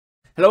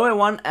Hello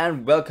everyone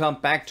and welcome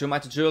back to my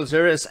tutorial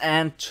series,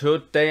 and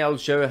today I'll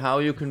show you how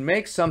you can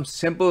make some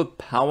simple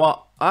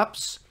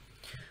power-ups.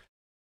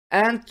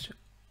 And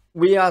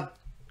we are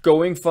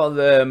going for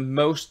the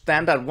most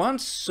standard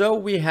ones, so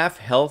we have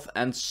health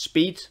and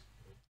speed.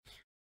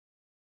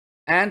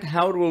 And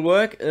how it will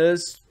work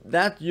is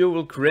that you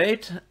will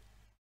create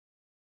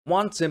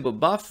one simple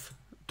buff.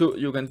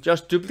 You can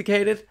just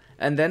duplicate it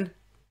and then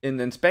in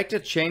the inspector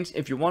change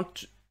if you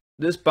want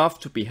this buff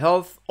to be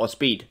health or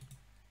speed.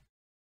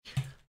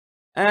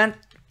 And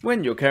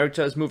when your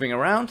character is moving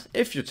around,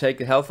 if you take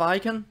the health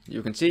icon,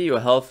 you can see your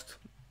health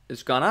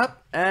is gone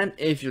up, and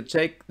if you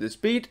take the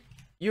speed,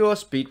 your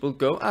speed will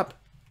go up.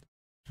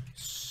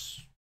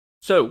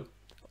 So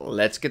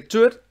let's get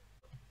to it.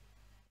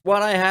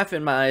 What I have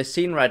in my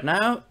scene right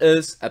now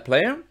is a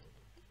player,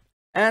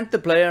 and the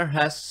player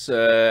has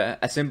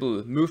a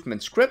simple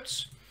movement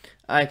script.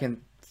 I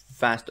can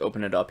fast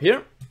open it up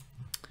here,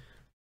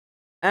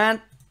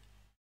 and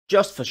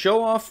just for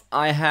show off,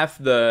 I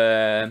have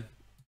the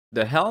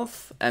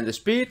health and the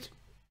speed.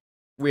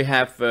 We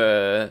have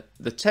the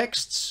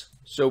texts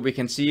so we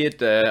can see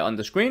it on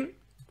the screen,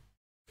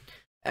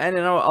 and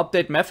in our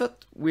update method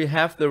we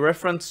have the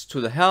reference to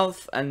the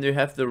health and we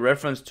have the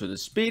reference to the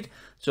speed,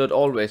 so it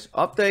always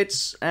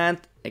updates,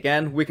 and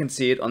again we can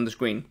see it on the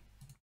screen.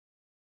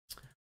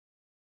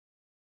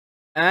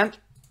 And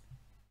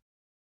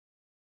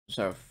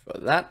so for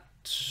that,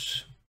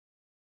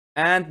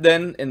 and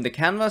then in the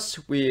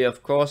canvas we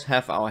of course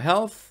have our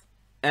health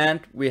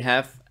and we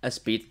have a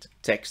speed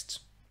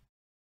text.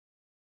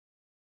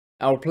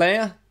 Our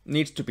player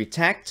needs to be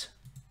tagged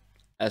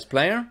as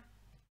player.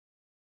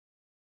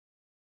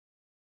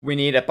 We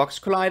need a box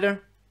collider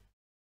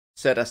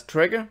set as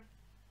trigger,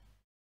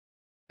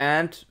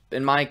 and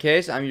in my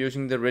case I'm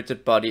using the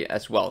rigid body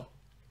as well.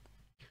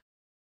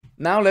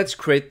 Now let's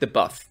create the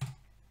buff.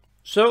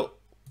 So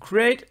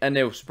create a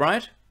new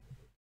sprite.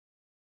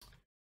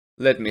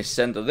 Let me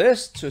center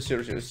this to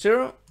 0, 0,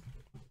 0.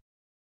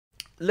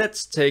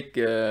 Let's take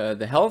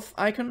the health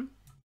icon.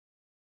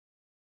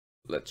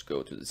 Let's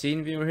go to the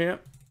scene viewer here.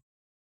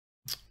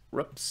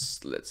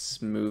 Whoops,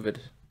 let's move it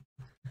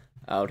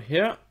out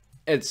here.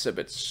 It's a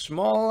bit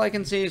small, I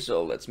can see,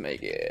 so let's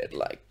make it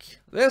like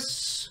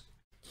this.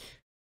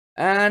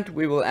 And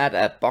we will add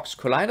a box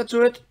collider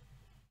to it.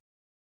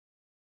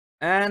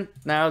 And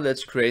now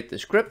let's create the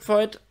script for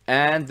it.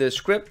 And the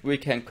script we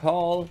can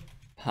call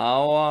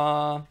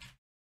power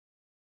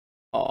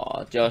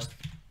or just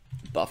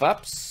buff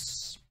ups.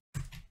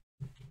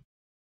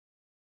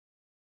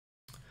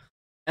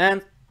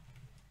 And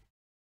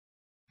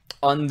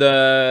on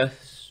the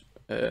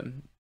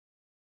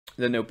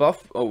new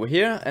buff over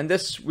here, and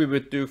this we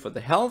would do for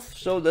the health,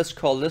 so let's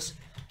call this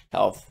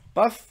health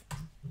buff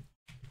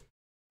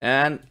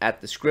and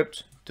add the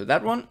script to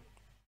that one.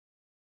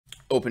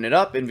 Open it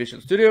up in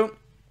Visual Studio,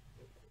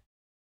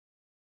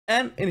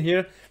 and in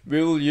here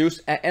we will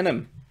use an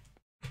enum.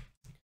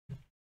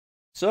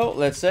 So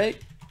let's say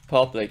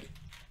public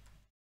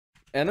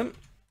enum,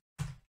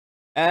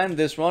 and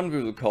this one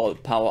we will call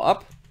power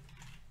up.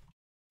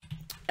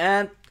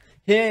 And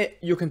here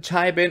you can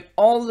type in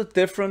all the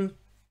different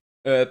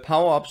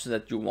power-ups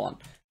that you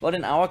want. But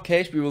in our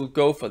case, we will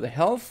go for the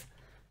health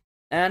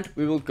and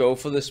we will go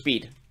for the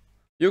speed.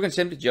 You can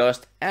simply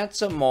just add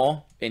some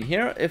more in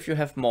here if you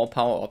have more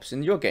power-ups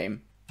in your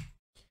game.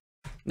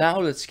 Now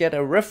let's get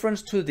a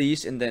reference to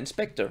these in the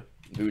inspector.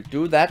 We will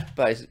do that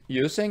by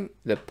using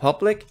the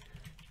public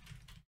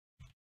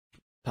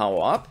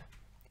power-up,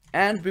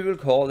 and we will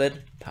call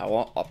it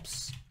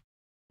power-ups,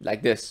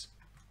 like this.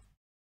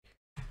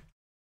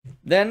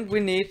 Then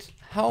we need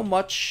how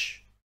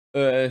much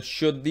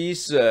should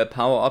these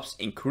power-ups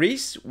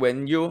increase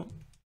when you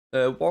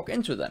walk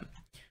into them.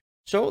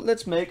 So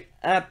let's make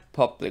a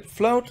public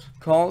float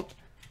called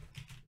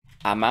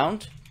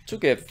amount to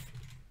give.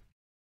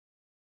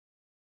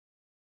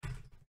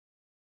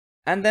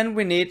 And then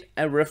we need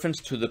a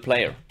reference to the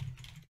player.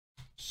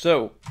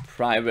 So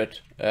private,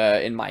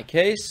 in my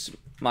case,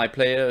 my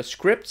player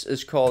script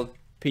is called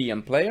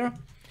PM player,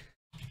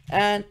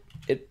 and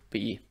it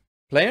be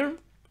player.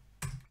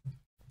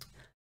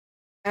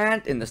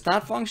 And in the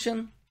start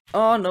function,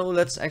 oh no,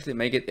 let's actually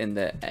make it in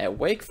the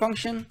awake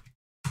function.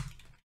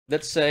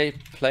 Let's say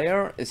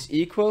player is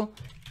equal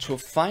to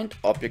find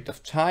object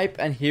of type,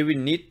 and here we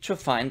need to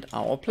find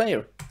our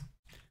player.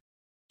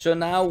 So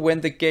now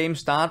when the game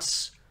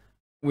starts,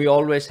 we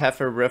always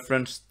have a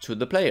reference to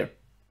the player.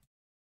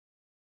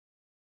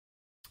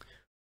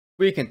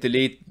 We can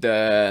delete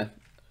the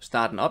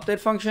start and update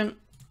function,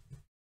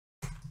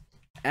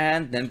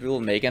 and then we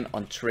will make an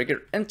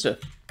onTrigger enter.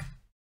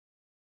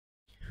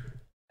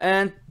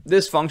 And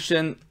this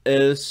function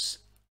is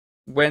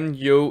when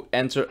you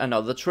enter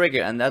another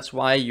trigger, and that's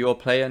why your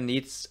player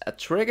needs a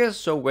trigger.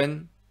 So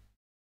when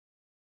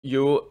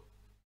you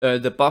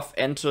the buff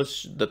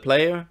enters the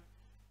player,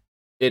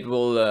 it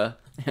will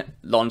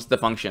launch the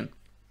function.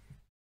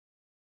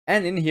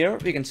 And in here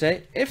we can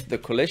say if the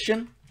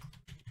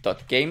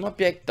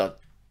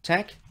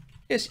collision.gameObject.tag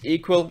is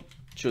equal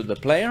to the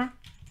player,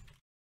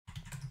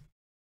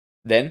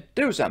 then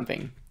do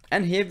something.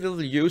 And here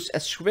we'll use a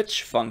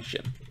switch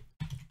function.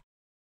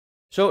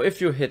 So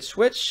if you hit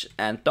switch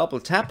and double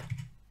tap,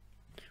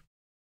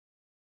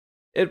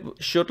 it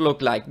should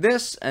look like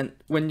this. And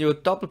when you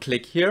double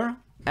click here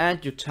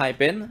and you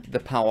type in the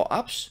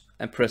power-ups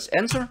and press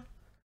enter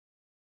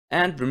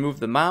and remove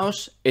the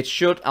mouse, it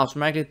should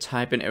automatically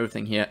type in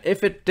everything here.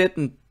 If it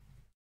didn't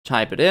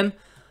type it in,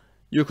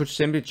 you could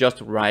simply just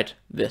write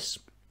this.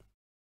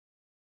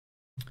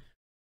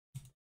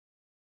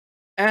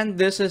 And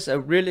this is a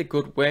really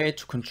good way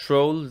to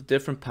control the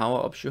different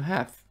power-ups you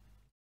have.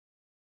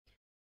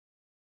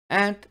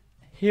 And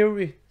here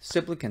we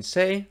simply can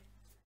say,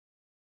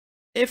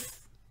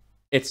 if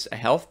it's a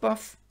health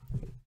buff,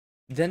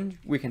 then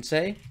we can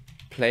say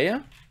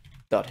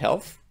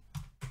player.health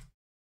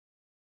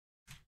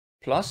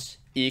plus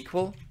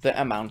equal the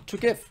amount to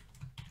give.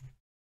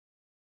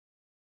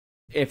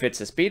 If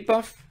it's a speed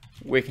buff,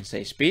 we can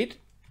say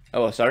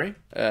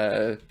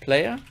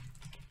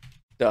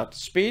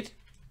player.speed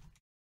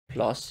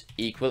plus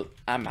equal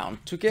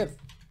amount to give.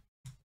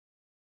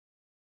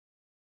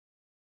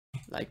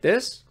 Like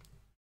this.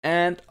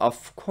 And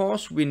of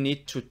course we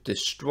need to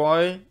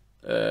destroy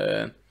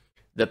the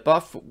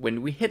buff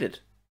when we hit it.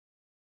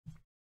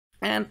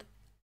 And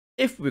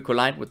if we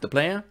collide with the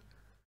player,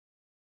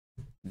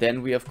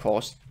 then we of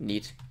course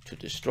need to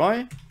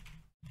destroy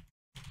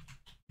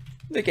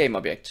the game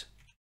object.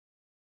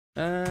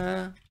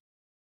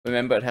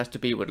 Remember, it has to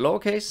be with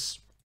lowercase.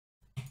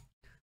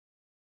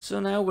 So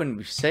now when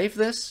we save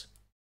this,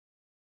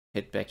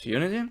 hit back to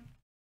Unity,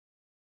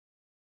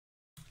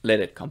 let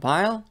it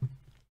compile.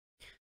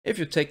 If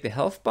you take the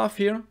health buff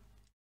here,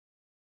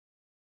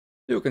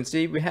 you can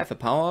see we have a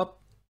power up.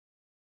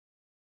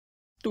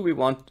 Do we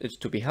want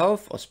it to be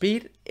health or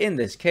speed? In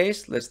this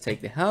case, let's take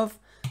the health,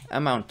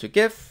 amount to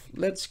give,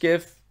 let's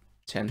give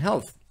 10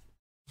 health.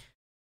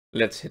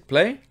 Let's hit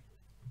play.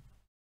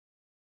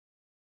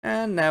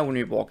 And now when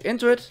we walk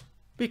into it,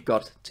 we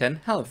got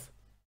 10 health.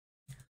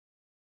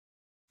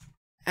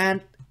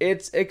 And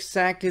it's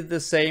exactly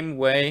the same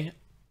way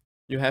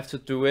you have to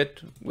do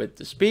it with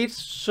the speed.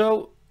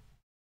 So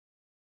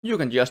you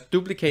can just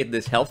duplicate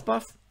this health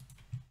buff.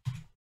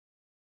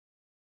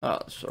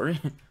 Sorry.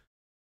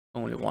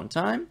 Only one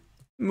time.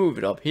 Move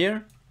it up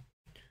here.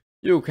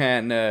 You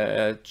can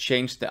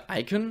change the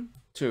icon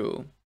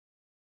to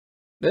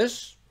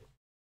this.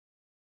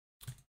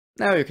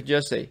 Now you can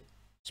just say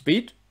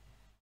speed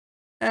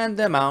and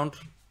the amount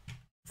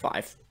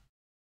 5.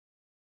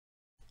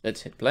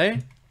 Let's hit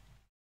play.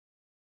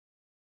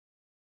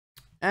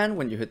 And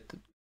when you hit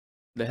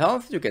the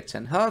health, you get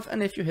 10 health.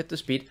 And if you hit the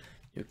speed,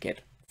 you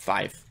get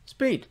 5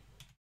 speed.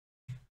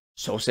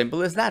 So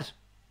simple as that.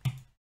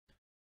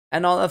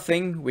 Another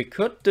thing we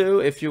could do,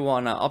 if you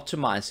want to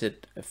optimize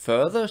it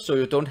further, so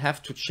you don't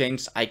have to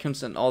change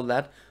icons and all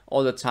that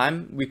all the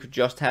time, we could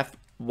just have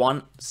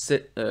one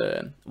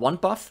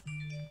buff.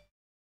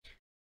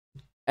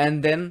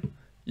 And then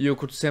you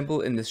could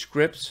simply in the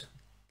script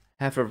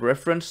have a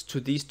reference to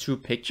these two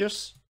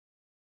pictures.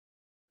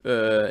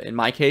 In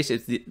my case,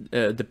 it's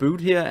the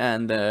boot here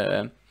and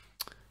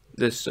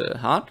this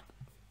heart.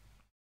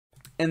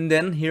 And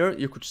then here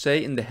you could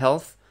say in the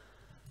health,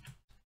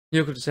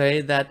 you could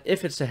say that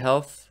if it's a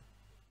health,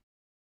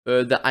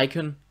 the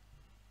icon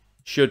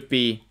should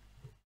be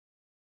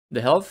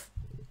the health,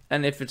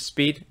 and if it's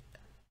speed,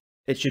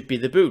 it should be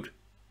the boot.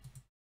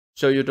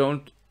 So you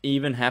don't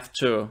even have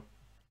to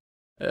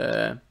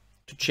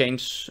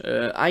change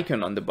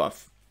icon on the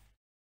buff.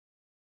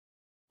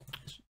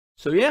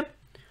 So yeah.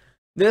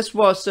 This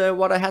was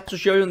what I had to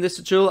show you in this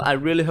tutorial. I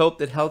really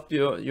hope it helped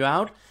you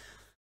out.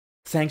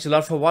 Thanks a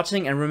lot for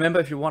watching, and remember,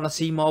 if you want to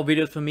see more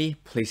videos from me,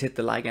 please hit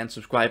the like and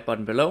subscribe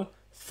button below.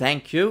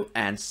 Thank you,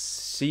 and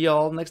see you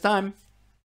all next time.